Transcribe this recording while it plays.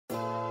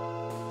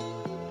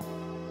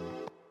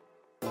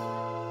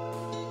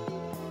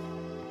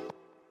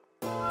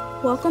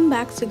Welcome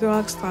back to Girl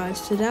X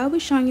Slides. Today I'll be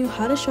showing you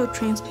how to show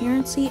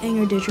transparency in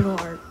your digital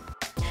art.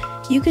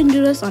 You can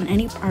do this on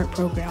any art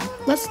program.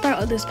 Let's start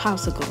with this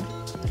popsicle.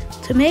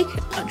 To make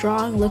a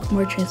drawing look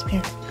more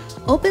transparent,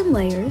 open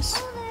layers,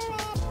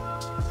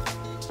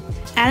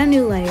 add a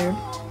new layer,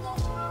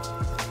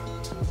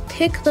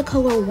 pick the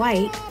color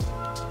white,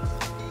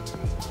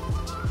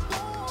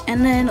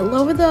 and then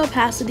lower the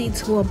opacity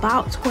to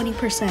about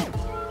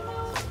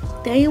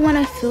 20%. Then you want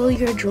to fill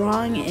your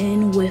drawing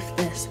in with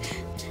this.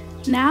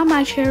 Now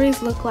my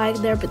cherries look like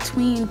they're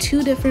between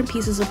two different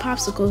pieces of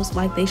popsicles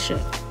like they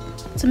should.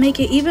 To make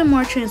it even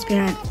more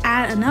transparent,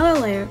 add another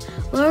layer,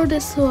 lower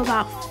this to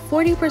about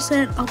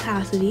 40%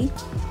 opacity,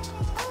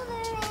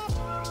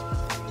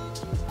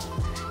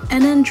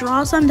 and then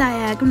draw some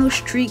diagonal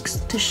streaks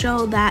to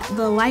show that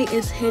the light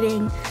is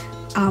hitting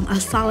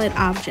a solid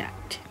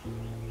object.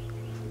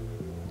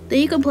 Then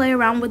you can play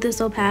around with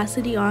this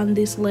opacity on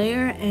this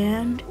layer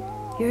and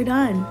you're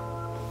done.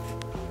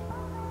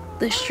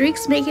 The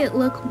streaks make it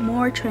look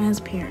more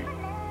transparent.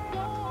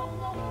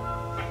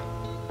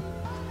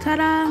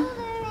 Ta-da!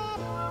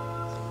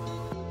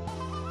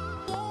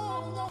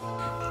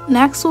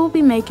 Next, we'll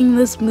be making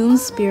this moon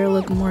sphere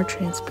look more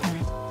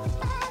transparent.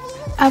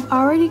 I've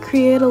already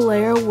created a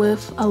layer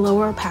with a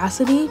lower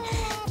opacity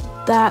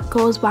that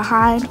goes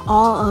behind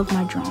all of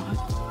my drawing.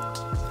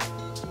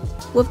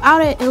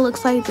 Without it, it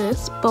looks like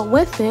this, but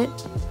with it,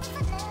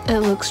 it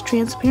looks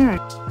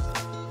transparent.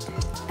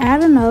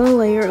 Add another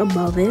layer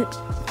above it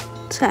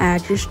to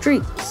add your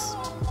streaks.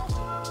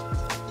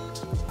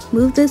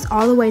 Move this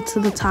all the way to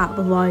the top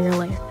of all your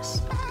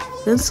layers.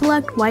 Then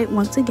select white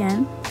once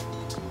again.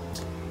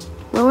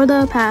 Lower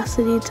the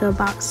opacity to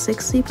about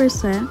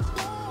 60%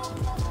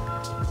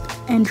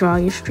 and draw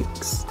your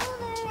streaks.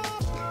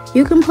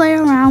 You can play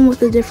around with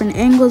the different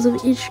angles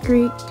of each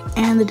streak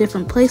and the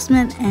different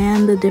placement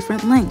and the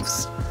different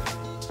lengths.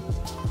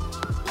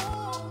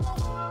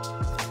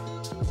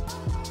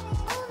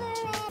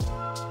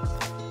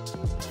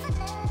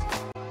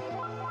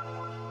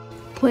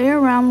 Play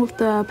around with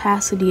the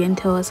opacity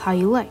until it's how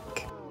you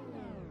like.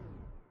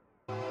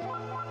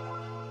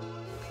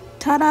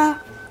 Ta-da!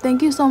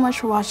 Thank you so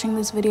much for watching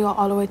this video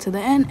all the way to the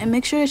end, and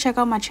make sure to check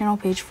out my channel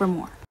page for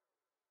more.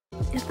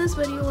 If this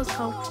video was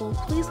helpful,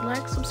 please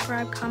like,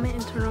 subscribe, comment,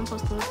 and turn on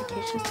post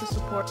notifications to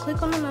support.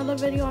 Click on another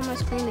video on my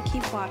screen to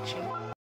keep watching.